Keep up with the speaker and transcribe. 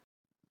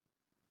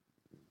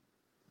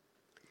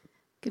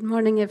Good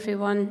morning,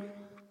 everyone.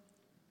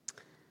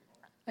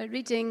 Our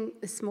reading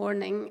this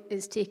morning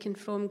is taken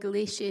from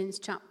Galatians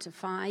chapter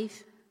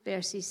 5,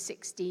 verses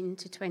 16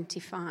 to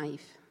 25.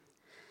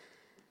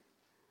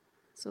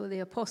 So the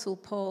Apostle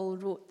Paul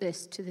wrote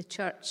this to the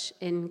church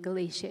in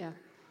Galatia,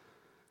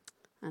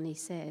 and he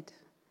said,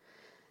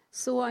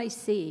 "So I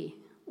say,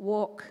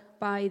 walk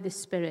by the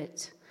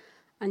Spirit,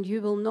 and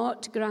you will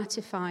not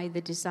gratify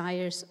the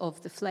desires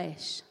of the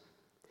flesh.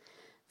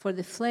 For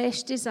the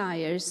flesh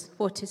desires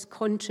what is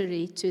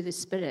contrary to the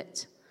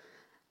Spirit,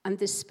 and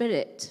the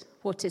Spirit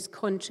what is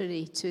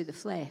contrary to the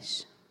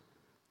flesh.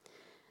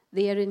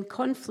 They are in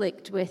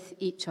conflict with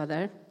each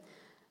other,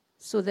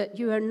 so that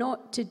you are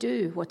not to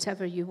do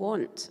whatever you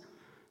want.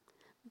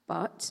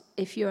 But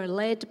if you are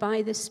led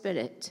by the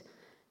Spirit,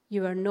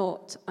 you are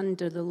not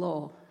under the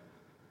law.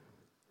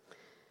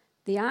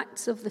 The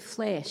acts of the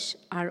flesh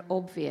are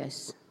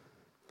obvious: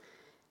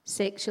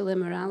 sexual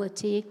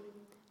immorality,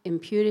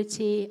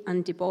 impurity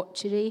and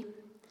debauchery,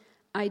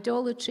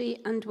 idolatry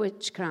and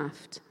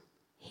witchcraft,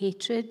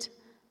 hatred,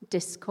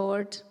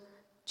 discord,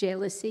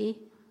 jealousy,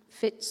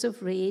 fits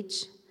of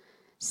rage,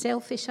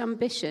 selfish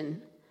ambition,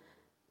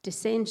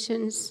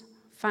 dissensions,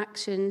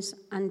 factions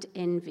and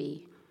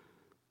envy,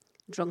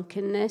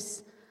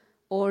 drunkenness,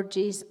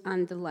 orgies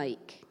and the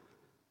like.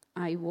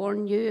 I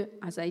warn you,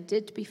 as I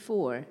did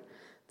before,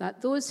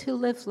 that those who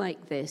live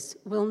like this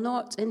will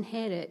not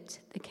inherit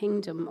the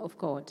kingdom of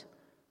God.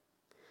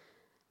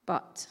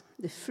 But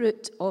the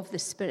fruit of the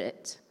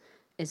Spirit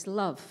is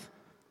love,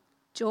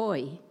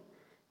 joy,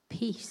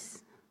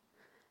 peace,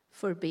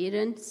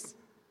 forbearance,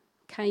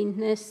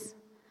 kindness,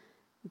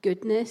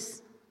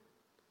 goodness,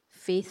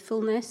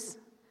 faithfulness,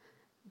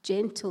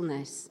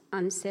 gentleness,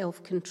 and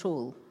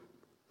self-control.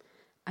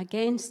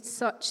 Against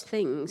such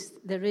things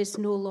there is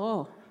no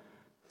law.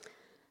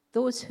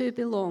 Those who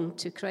belong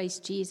to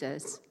Christ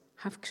Jesus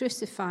have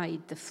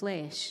crucified the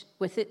flesh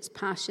with its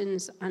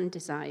passions and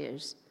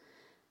desires.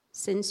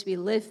 Since we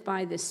live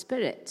by the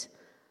Spirit,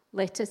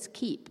 let us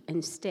keep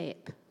in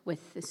step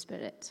with the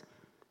Spirit."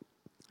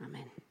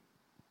 Amen.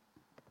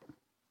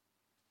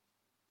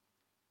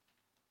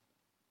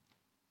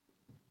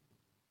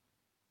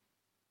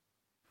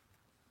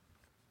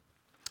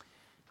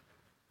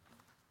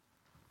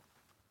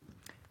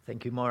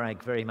 Thank you,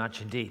 Morag, very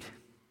much indeed.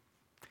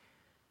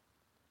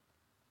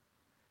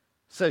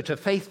 So to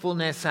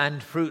faithfulness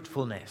and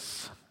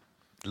fruitfulness.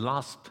 The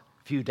last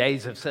few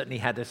days have certainly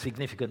had a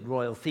significant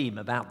royal theme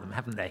about them,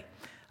 haven't they?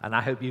 And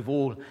I hope you've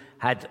all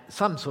had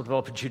some sort of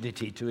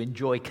opportunity to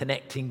enjoy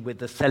connecting with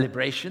the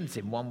celebrations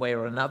in one way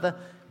or another,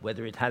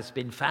 whether it has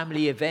been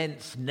family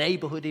events,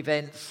 neighborhood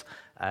events,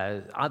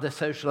 other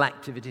social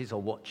activities,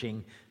 or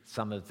watching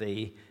some of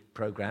the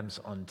programs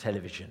on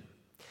television.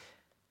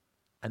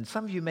 And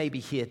some of you may be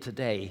here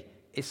today,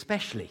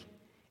 especially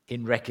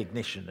in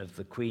recognition of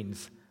the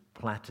Queen's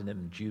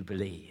Platinum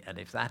Jubilee. And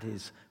if that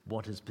is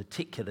what has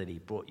particularly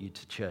brought you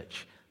to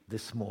church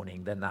this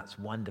morning, then that's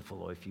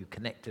wonderful. Or if you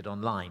connected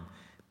online,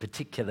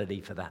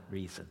 particularly for that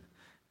reason,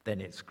 then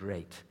it's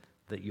great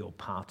that you're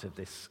part of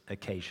this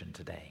occasion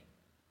today.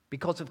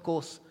 Because, of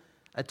course,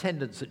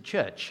 attendance at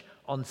church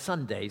on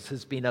Sundays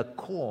has been a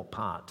core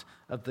part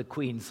of the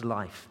Queen's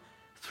life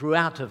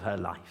throughout of her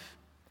life.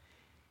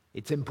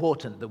 It's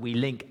important that we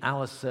link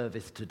our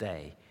service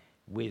today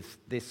with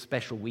this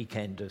special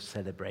weekend of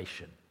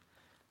celebration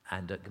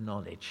and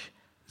acknowledge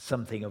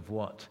something of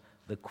what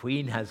the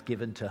Queen has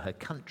given to her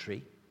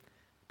country,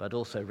 but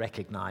also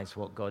recognize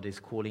what God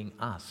is calling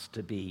us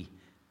to be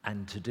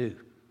and to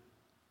do.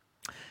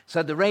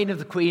 So the reign of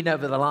the Queen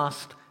over the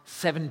last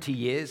 70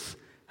 years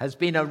has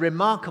been a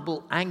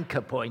remarkable anchor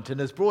point and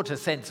has brought a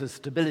sense of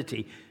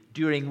stability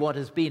during what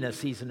has been a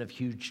season of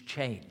huge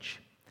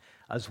change.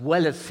 As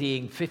well as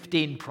seeing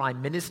 15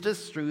 prime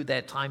ministers through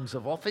their times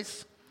of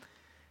office,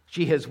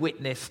 she has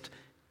witnessed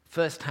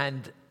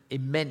firsthand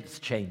immense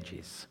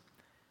changes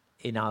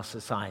in our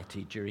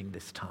society during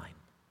this time.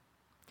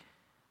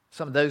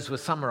 Some of those were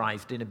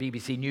summarized in a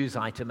BBC News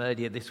item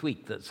earlier this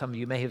week that some of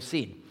you may have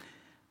seen.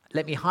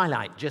 Let me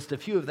highlight just a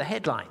few of the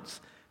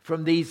headlines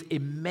from these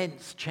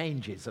immense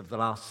changes of the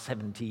last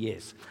 70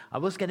 years. I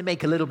was going to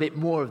make a little bit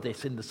more of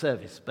this in the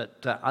service,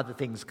 but other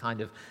things kind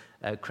of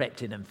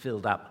crept in and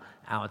filled up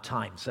our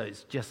time, so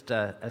it's just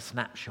a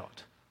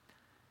snapshot.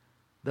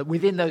 That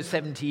within those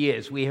 70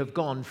 years, we have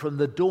gone from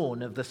the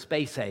dawn of the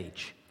space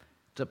age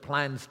to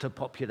plans to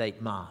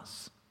populate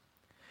Mars.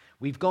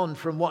 We've gone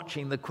from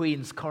watching the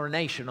Queen's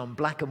coronation on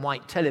black and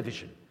white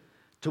television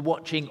to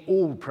watching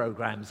all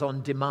programs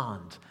on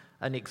demand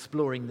and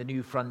exploring the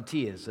new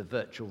frontiers of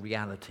virtual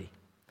reality.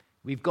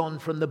 We've gone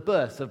from the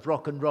birth of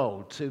rock and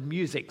roll to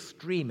music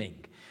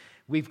streaming.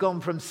 We've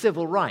gone from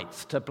civil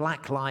rights to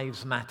Black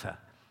Lives Matter.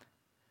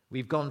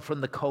 We've gone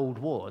from the Cold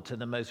War to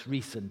the most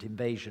recent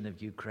invasion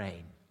of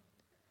Ukraine.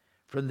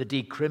 From the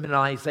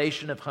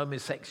decriminalization of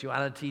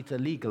homosexuality to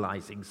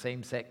legalizing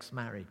same-sex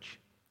marriage.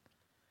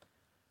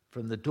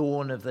 From the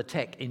dawn of the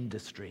tech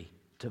industry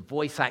to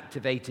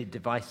voice-activated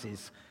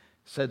devices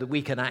so that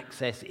we can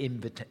access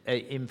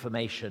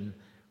information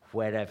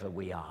wherever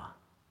we are.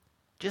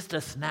 Just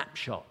a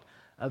snapshot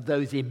of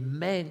those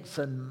immense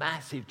and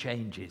massive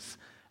changes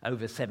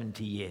over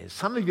 70 years.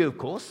 Some of you, of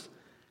course,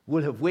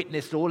 will have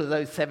witnessed all of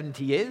those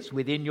 70 years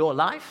within your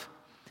life.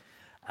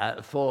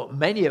 For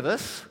many of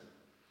us,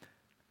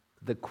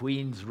 the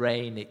Queen's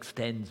reign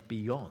extends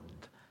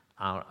beyond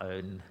our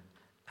own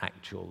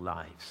actual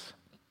lives.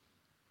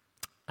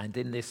 And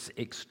in this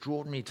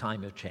extraordinary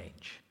time of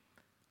change,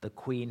 the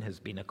Queen has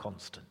been a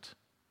constant.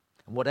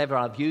 And whatever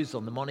our views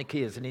on the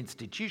monarchy as an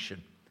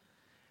institution,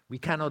 we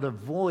cannot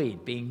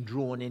avoid being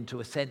drawn into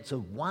a sense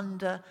of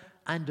wonder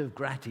and of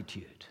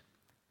gratitude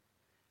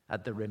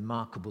at the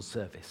remarkable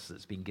service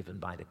that's been given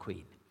by the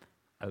Queen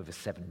over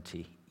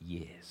 70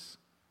 years.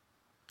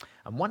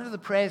 And one of the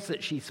prayers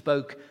that she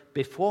spoke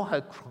before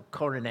her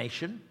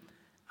coronation,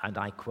 and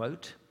I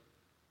quote,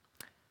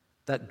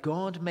 "That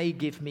God may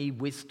give me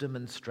wisdom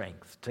and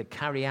strength to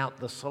carry out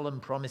the solemn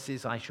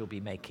promises I shall be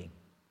making,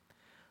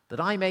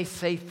 that I may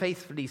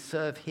faithfully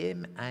serve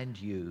him and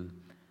you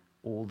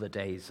all the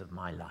days of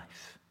my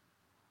life."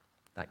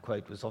 That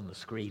quote was on the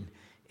screen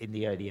in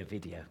the earlier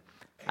video.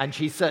 And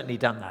she's certainly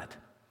done that.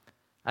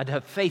 And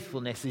her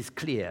faithfulness is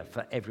clear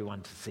for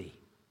everyone to see.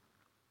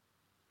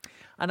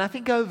 And I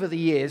think over the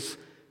years,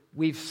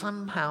 we've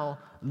somehow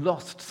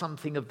lost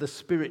something of the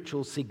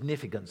spiritual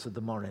significance of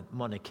the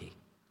monarchy.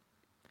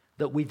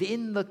 That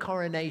within the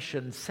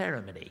coronation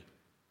ceremony,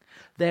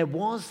 there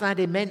was that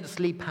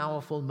immensely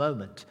powerful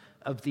moment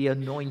of the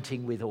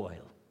anointing with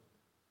oil.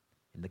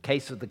 In the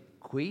case of the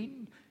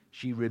Queen,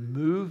 she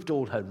removed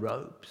all her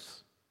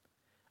robes,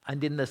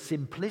 and in the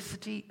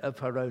simplicity of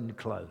her own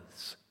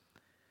clothes,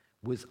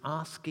 was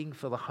asking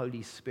for the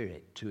Holy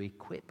Spirit to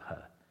equip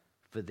her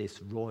for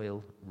this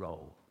royal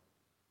role.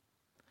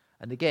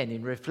 And again,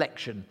 in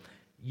reflection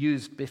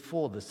used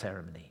before the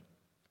ceremony,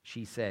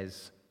 she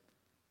says,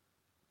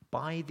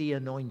 "By the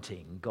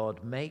anointing,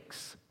 God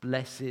makes,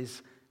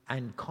 blesses,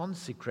 and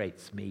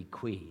consecrates me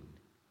Queen,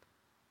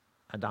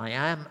 and I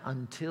am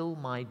until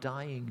my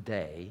dying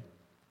day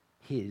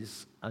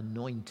his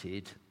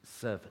anointed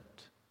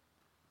servant."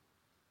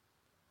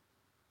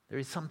 There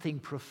is something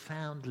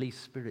profoundly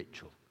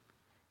spiritual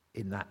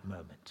in that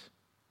moment.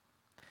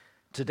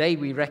 Today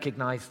we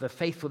recognize the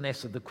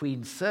faithfulness of the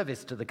Queen's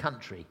service to the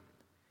country,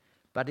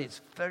 but it's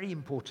very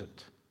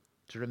important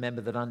to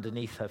remember that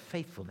underneath her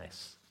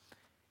faithfulness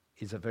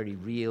is a very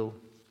real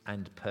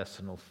and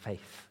personal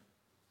faith.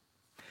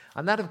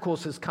 And that, of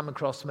course, has come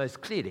across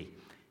most clearly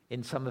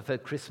in some of her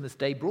Christmas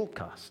Day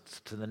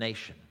broadcasts to the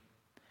nation.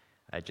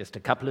 Just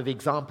a couple of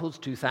examples.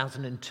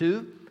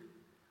 2002,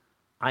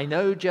 "I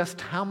know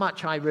just how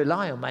much I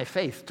rely on my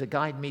faith to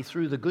guide me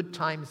through the good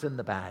times and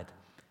the bad.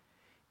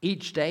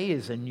 Each day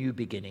is a new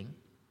beginning.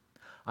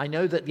 I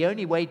know that the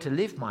only way to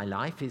live my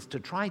life is to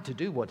try to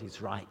do what is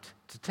right,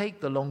 to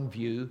take the long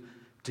view,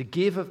 to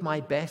give of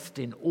my best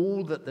in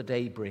all that the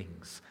day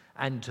brings,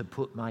 and to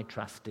put my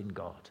trust in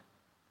God.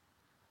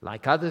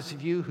 Like others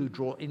of you who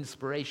draw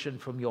inspiration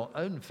from your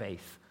own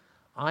faith,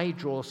 I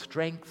draw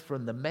strength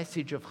from the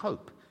message of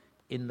hope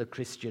in the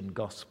Christian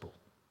gospel."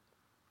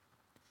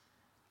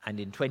 And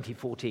in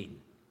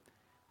 2014,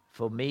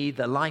 "For me,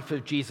 the life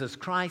of Jesus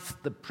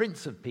Christ, the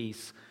Prince of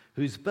Peace,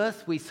 whose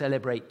birth we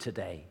celebrate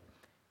today,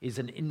 is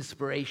an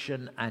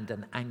inspiration and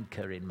an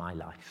anchor in my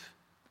life,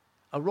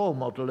 a role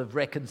model of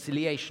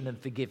reconciliation and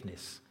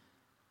forgiveness.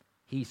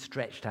 He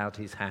stretched out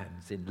his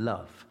hands in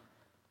love,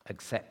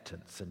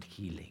 acceptance, and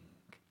healing."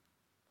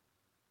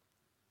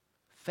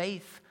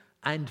 Faith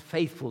and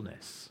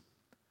faithfulness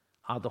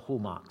are the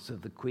hallmarks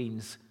of the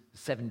Queen's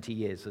 70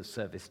 years of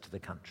service to the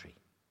country.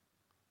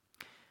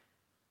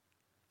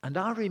 And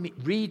our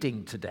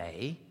reading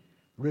today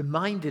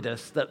reminded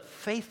us that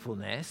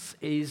faithfulness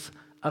is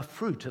a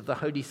fruit of the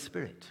Holy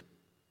Spirit,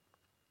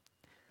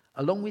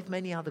 along with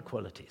many other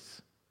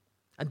qualities.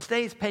 And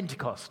today is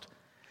Pentecost.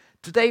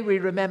 Today we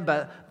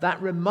remember that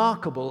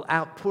remarkable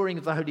outpouring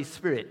of the Holy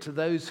Spirit to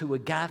those who were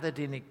gathered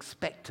in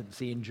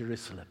expectancy in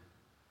Jerusalem.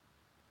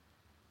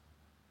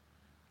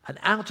 And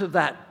out of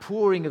that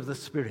pouring of the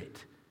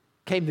Spirit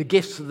came the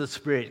gifts of the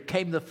Spirit,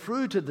 came the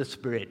fruit of the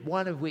Spirit,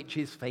 one of which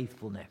is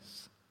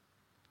faithfulness.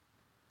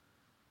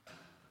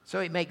 So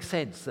it makes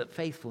sense that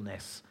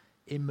faithfulness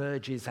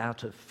emerges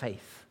out of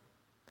faith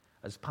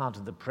as part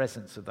of the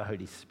presence of the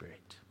Holy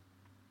Spirit.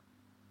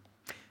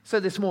 So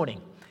this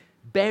morning,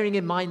 bearing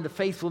in mind the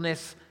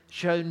faithfulness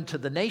shown to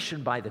the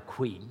nation by the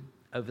Queen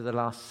over the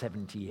last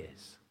 70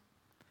 years,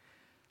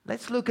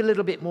 let's look a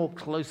little bit more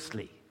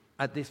closely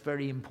at this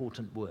very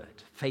important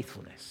word,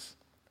 faithfulness.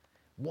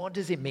 What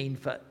does it mean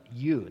for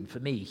you and for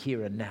me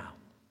here and now?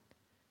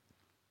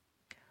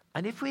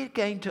 And if we're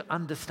going to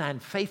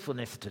understand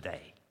faithfulness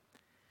today,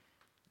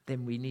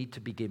 then we need to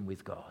begin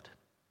with God.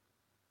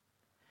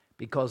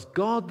 Because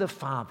God the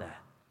Father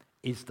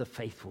is the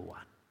faithful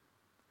one.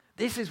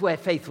 This is where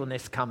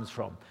faithfulness comes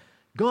from.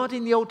 God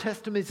in the Old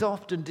Testament is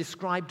often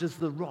described as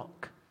the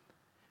rock.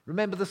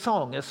 Remember the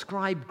song,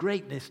 "Ascribe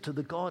greatness to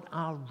the God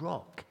our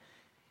rock.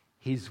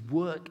 His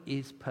work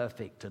is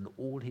perfect and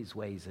all his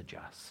ways are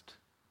just."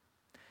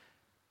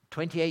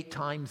 28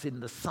 times in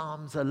the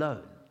Psalms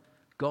alone,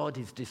 God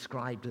is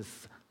described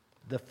as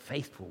the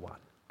faithful one,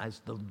 as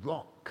the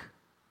rock,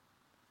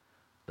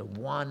 the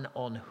one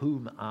on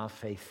whom our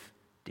faith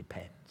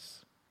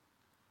depends.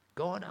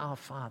 God our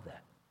Father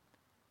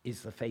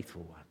is the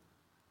faithful one.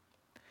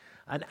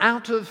 And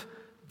out of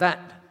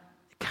that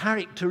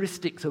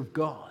characteristics of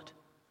God,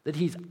 that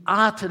he's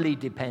utterly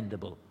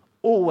dependable,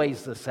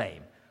 always the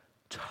same,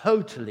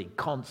 totally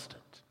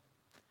constant,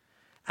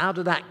 out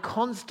of that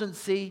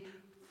constancy,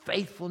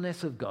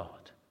 faithfulness of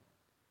God,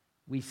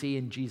 we see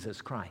in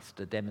Jesus Christ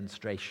a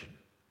demonstration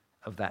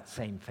of that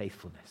same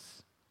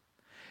faithfulness.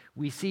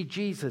 We see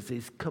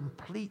Jesus'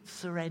 complete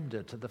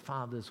surrender to the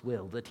Father's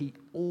will, that he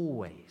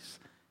always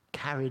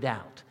carried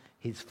out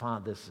his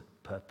Father's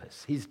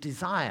purpose, his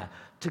desire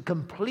to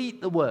complete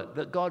the work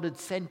that God had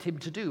sent him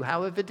to do,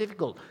 however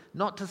difficult,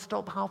 not to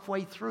stop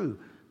halfway through,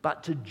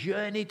 but to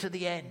journey to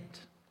the end.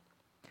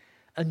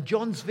 And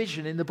John's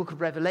vision in the book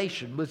of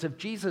Revelation was of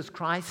Jesus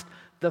Christ,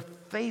 the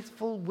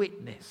faithful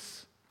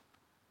witness.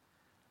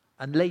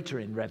 And later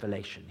in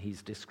Revelation,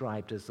 he's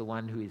described as the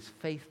one who is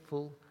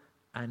faithful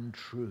and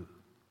true.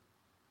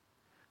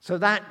 So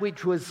that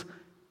which was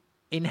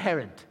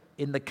inherent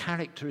in the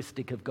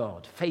characteristic of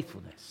God,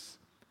 faithfulness,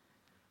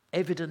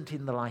 evident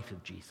in the life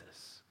of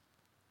Jesus.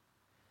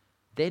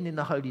 Then in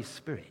the Holy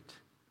Spirit,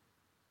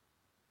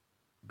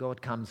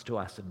 God comes to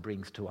us and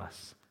brings to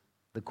us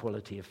the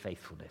quality of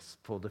faithfulness.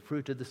 For the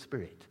fruit of the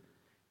Spirit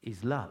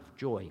is love,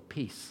 joy,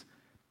 peace,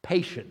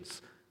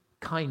 patience,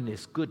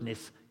 kindness,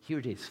 goodness. Here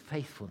it is,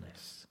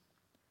 faithfulness,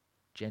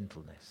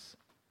 gentleness,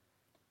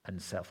 and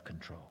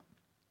self-control.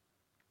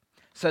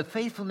 So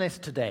faithfulness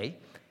today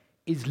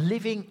is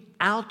living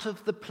out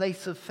of the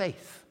place of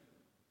faith.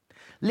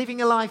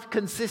 Living a life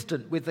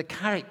consistent with the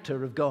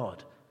character of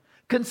God,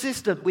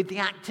 consistent with the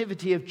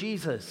activity of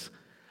Jesus.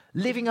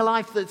 Living a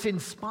life that's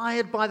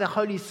inspired by the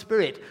Holy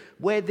Spirit,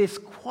 where this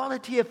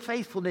quality of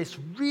faithfulness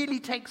really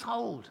takes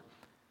hold.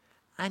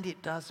 And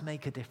it does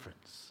make a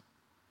difference.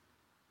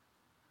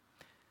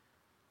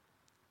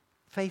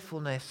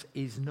 Faithfulness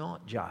is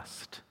not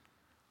just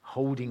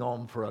holding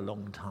on for a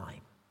long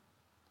time,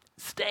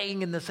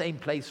 staying in the same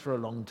place for a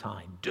long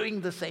time,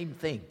 doing the same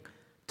thing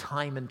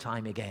time and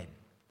time again.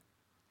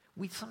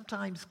 We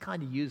sometimes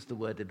kind of use the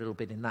word a little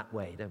bit in that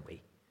way, don't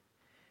we?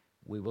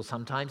 We will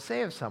sometimes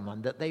say of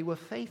someone that they were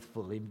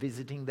faithful in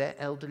visiting their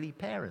elderly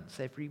parents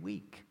every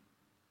week.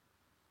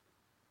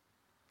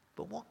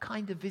 But what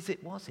kind of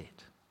visit was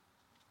it?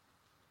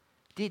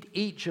 Did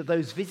each of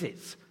those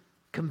visits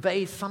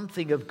convey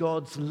something of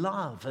God's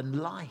love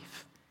and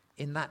life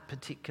in that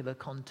particular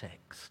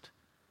context?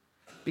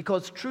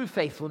 Because true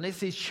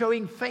faithfulness is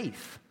showing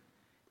faith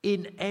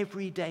in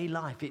everyday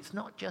life. It's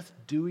not just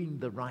doing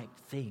the right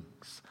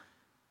things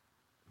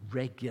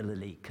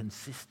regularly,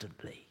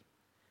 consistently,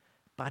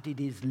 but it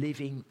is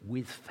living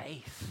with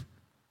faith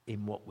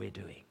in what we're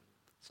doing.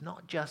 It's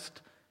not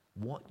just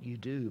what you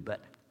do,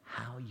 but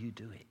how you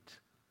do it.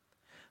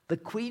 The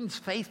Queen's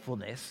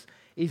faithfulness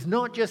is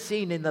not just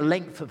seen in the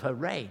length of her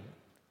reign,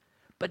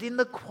 but in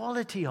the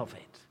quality of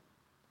it.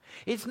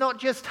 It's not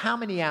just how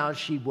many hours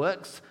she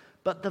works,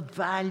 but the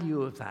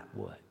value of that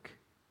work.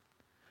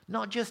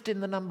 Not just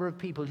in the number of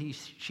people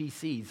she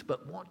sees,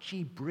 but what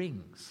she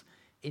brings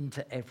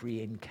into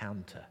every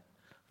encounter.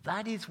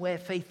 That is where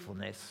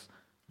faithfulness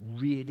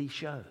really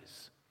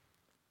shows.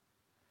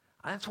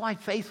 That's why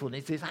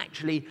faithfulness is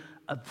actually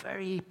a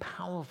very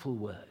powerful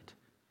word.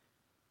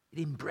 It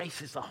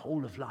embraces the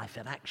whole of life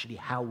and actually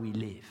how we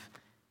live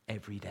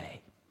every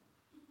day.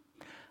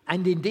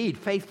 And indeed,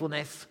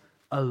 faithfulness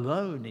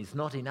alone is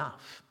not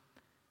enough.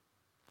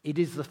 It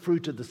is the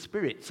fruit of the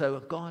Spirit, so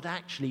God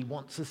actually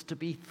wants us to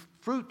be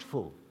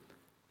fruitful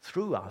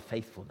through our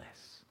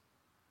faithfulness.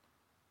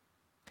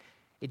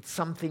 It's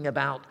something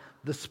about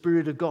the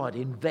Spirit of God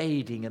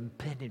invading and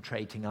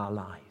penetrating our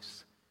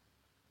lives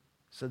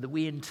so that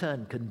we in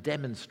turn can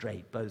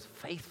demonstrate both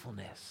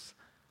faithfulness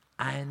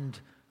and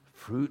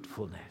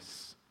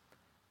fruitfulness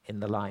in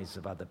the lives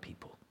of other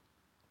people.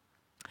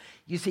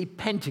 You see,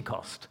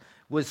 Pentecost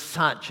was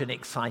such an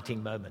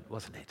exciting moment,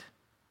 wasn't it?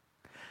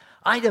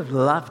 I'd have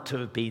loved to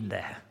have been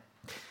there.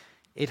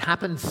 It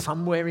happened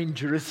somewhere in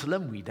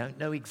Jerusalem. We don't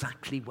know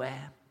exactly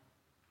where.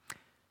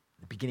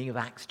 The beginning of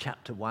Acts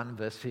chapter 1,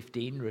 verse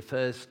 15,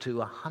 refers to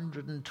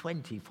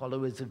 120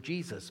 followers of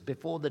Jesus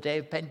before the day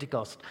of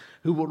Pentecost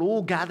who were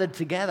all gathered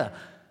together.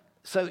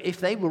 So if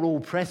they were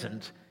all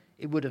present,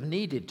 it would have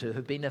needed to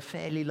have been a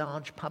fairly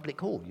large public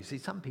hall. You see,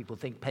 some people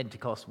think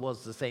Pentecost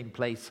was the same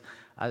place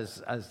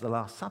as the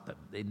Last Supper,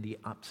 in the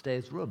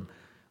upstairs room.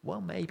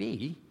 Well,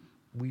 maybe.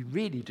 We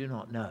really do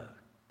not know.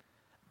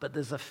 But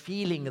there's a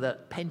feeling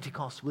that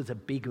Pentecost was a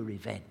bigger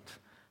event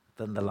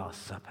than the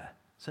Last Supper.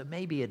 So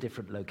maybe a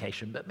different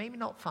location, but maybe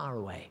not far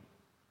away.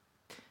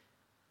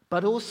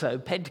 But also,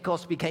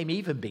 Pentecost became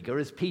even bigger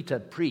as Peter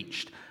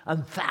preached,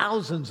 and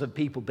thousands of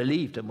people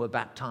believed and were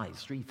baptized.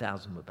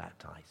 3,000 were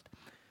baptized.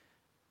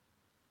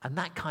 And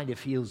that kind of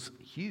feels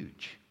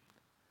huge.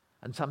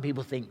 And some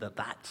people think that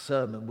that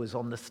sermon was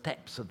on the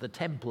steps of the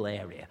temple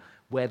area,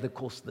 where, of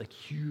course, the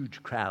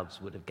huge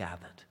crowds would have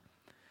gathered.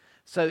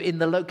 So in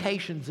the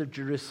locations of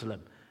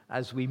Jerusalem,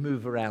 as we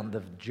move around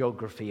the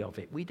geography of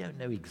it. We don't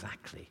know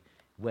exactly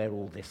where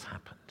all this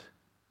happened.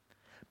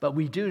 But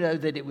we do know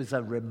that it was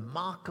a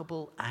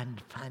remarkable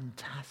and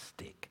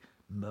fantastic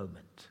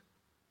moment.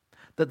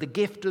 That the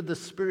gift of the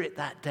Spirit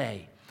that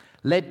day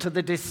led to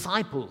the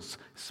disciples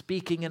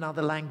speaking in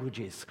other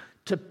languages,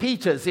 to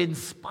Peter's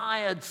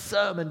inspired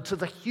sermon to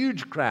the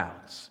huge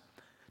crowds,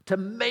 to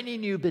many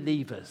new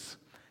believers,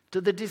 to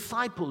the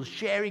disciples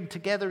sharing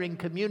together in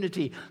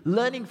community,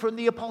 learning from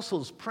the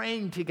apostles,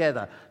 praying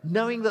together,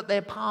 knowing that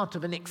they're part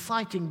of an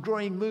exciting,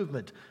 growing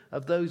movement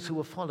of those who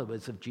were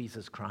followers of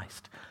Jesus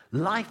Christ.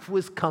 Life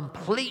was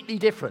completely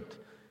different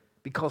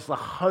because the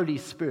Holy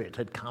Spirit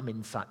had come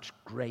in such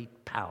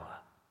great power.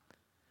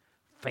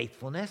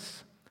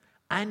 Faithfulness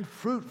and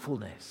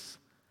fruitfulness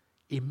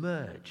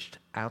emerged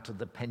out of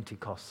the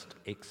Pentecost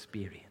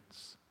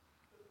experience.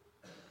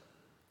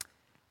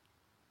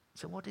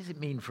 So what does it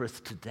mean for us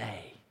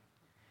today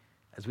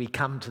as we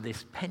come to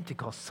this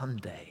Pentecost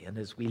Sunday and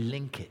as we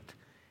link it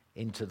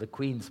into the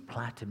Queen's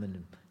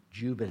Platinum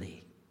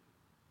Jubilee?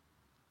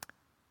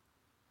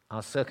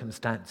 Our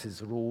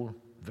circumstances are all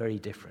very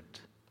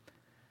different.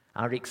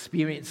 Our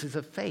experiences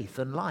of faith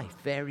and life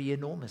vary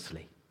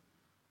enormously.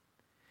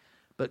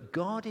 But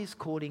God is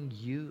calling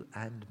you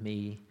and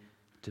me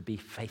to be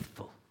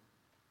faithful.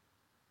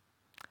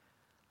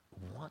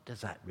 What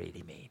does that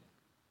really mean?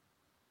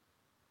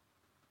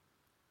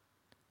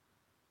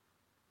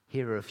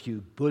 Here are a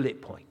few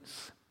bullet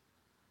points.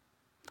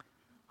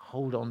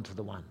 Hold on to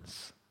the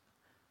ones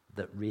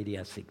that really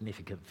are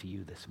significant for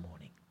you this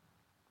morning.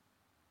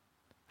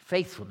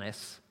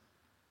 Faithfulness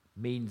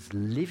means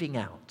living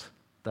out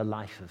the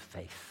life of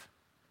faith.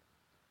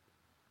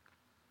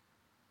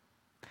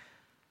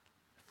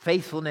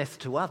 Faithfulness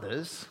to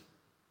others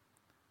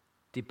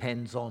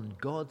depends on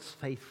God's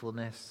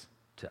faithfulness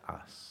to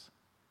us.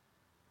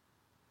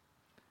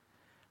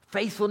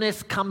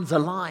 Faithfulness comes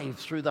alive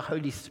through the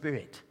Holy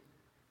Spirit.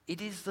 It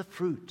is the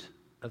fruit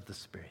of the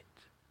Spirit.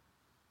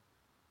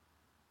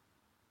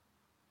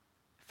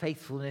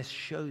 Faithfulness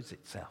shows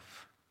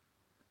itself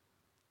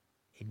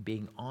in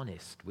being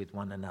honest with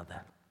one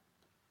another.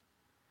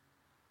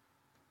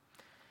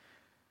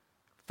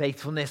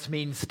 Faithfulness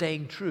means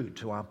staying true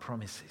to our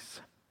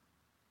promises.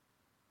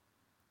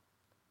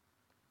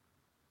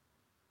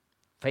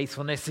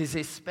 Faithfulness is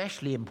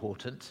especially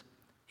important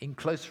in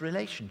close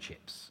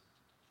relationships.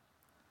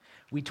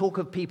 We talk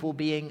of people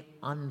being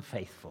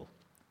unfaithful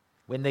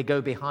when they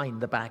go behind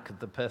the back of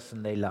the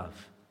person they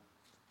love.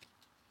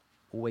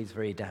 Always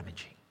very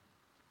damaging.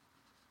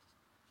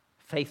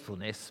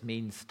 Faithfulness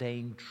means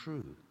staying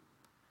true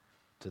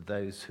to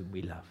those whom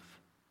we love.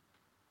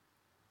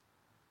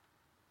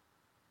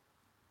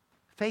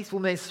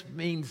 Faithfulness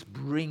means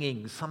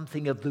bringing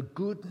something of the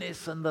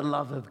goodness and the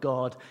love of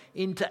God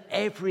into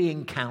every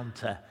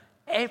encounter,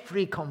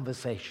 every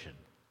conversation.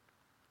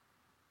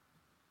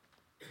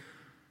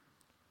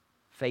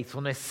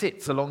 Faithfulness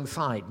sits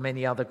alongside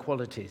many other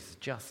qualities: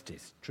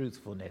 justice,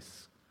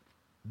 truthfulness,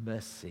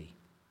 mercy,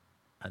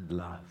 and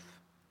love.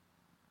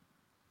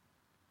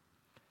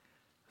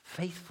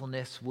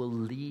 Faithfulness will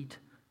lead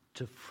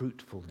to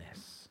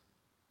fruitfulness.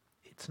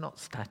 It's not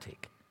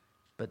static,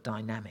 but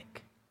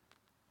dynamic.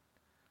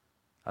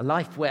 A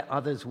life where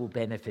others will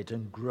benefit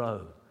and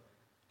grow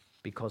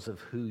because of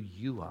who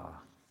you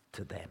are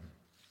to them.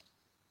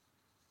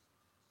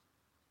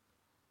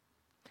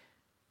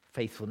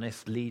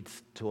 Faithfulness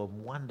leads to a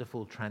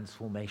wonderful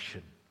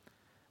transformation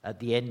at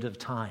the end of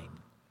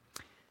time.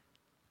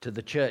 To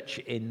the church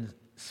in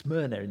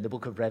Smyrna in the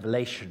book of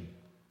Revelation,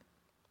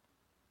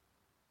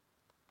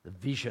 the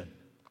vision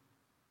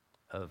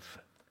of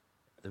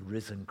the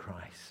risen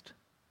Christ.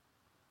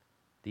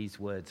 These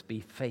words, "Be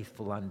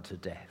faithful unto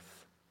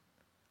death,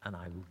 and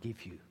I will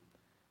give you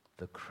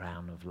the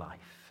crown of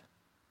life."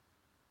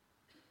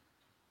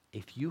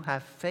 If you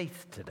have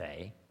faith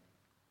today,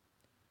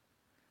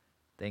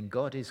 then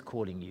God is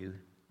calling you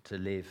to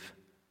live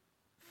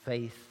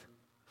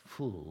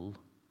faithful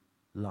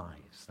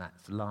lives.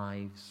 That's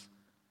lives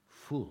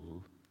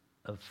full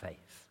of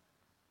faith.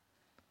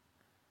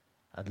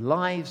 And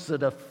lives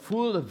that are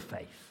full of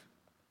faith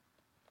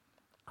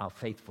are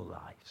faithful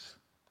lives.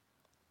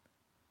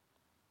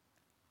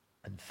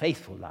 And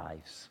faithful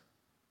lives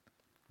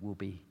will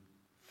be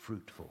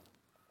fruitful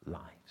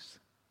lives.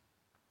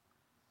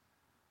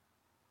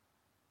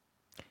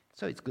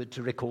 So it's good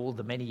to recall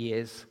the many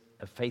years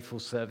of faithful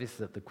service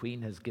that the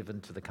Queen has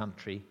given to the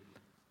country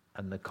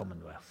and the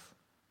Commonwealth.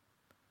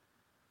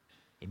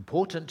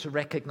 Important to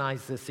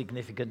recognize the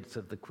significance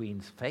of the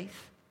Queen's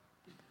faith,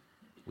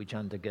 which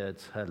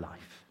undergirds her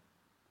life.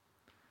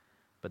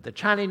 But the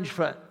challenge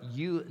for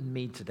you and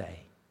me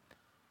today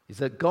is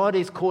that God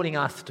is calling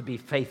us to be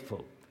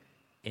faithful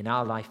in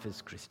our life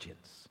as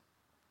Christians.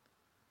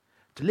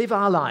 To live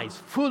our lives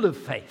full of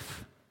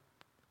faith.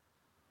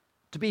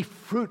 To be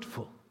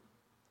fruitful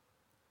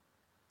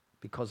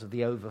because of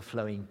the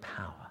overflowing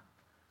power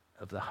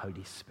of the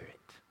Holy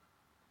Spirit.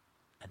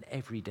 And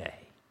every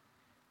day,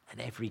 and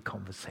every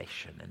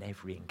conversation, and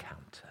every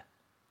encounter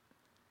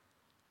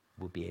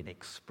will be an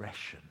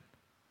expression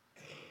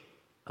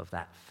of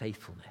that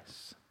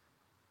faithfulness,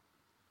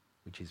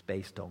 which is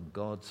based on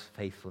God's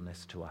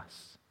faithfulness to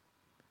us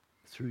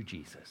through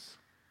Jesus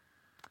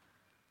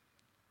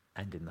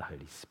and in the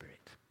Holy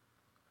Spirit.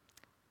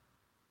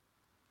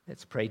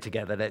 Let's pray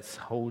together. Let's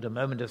hold a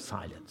moment of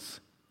silence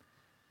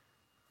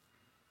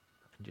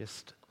and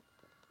just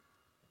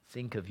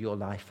think of your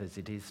life as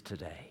it is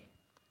today.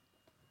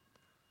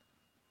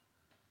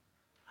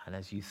 And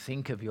as you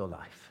think of your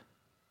life,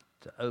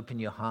 to open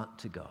your heart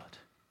to God,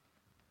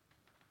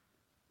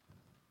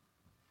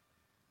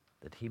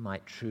 that he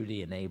might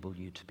truly enable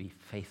you to be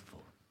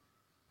faithful,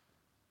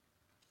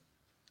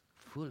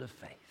 full of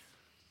faith,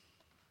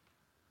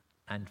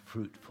 and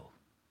fruitful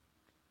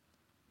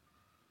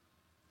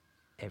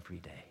every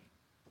day.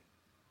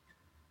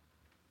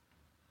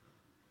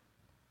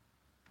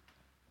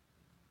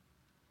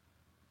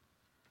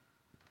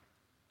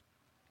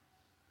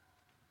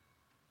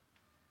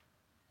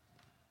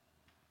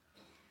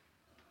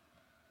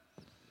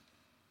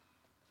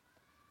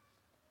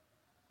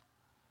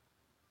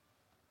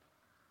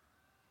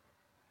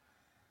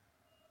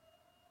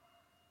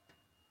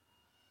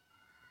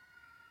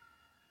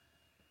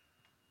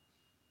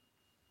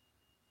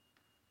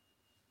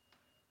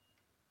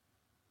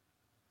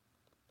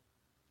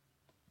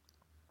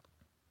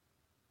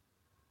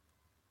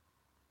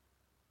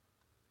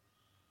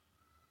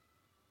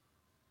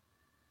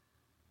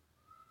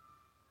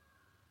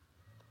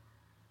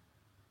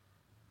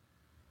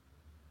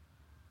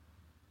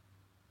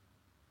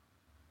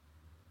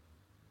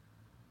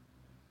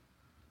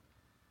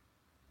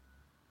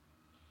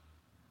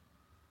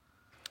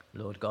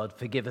 Lord God,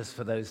 forgive us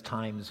for those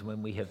times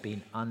when we have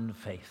been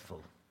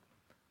unfaithful,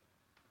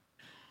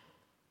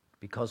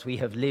 because we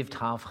have lived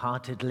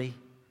half-heartedly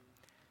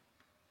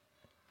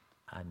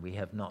and we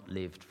have not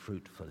lived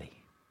fruitfully.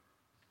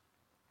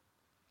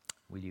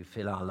 Will you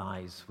fill our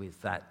lives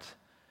with that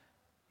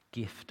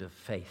gift of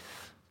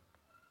faith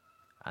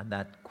and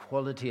that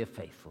quality of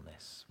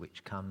faithfulness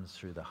which comes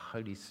through the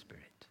Holy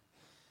Spirit,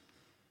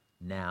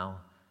 now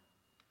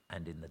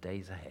and in the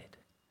days ahead.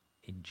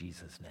 In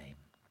Jesus' name,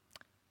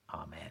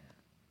 amen.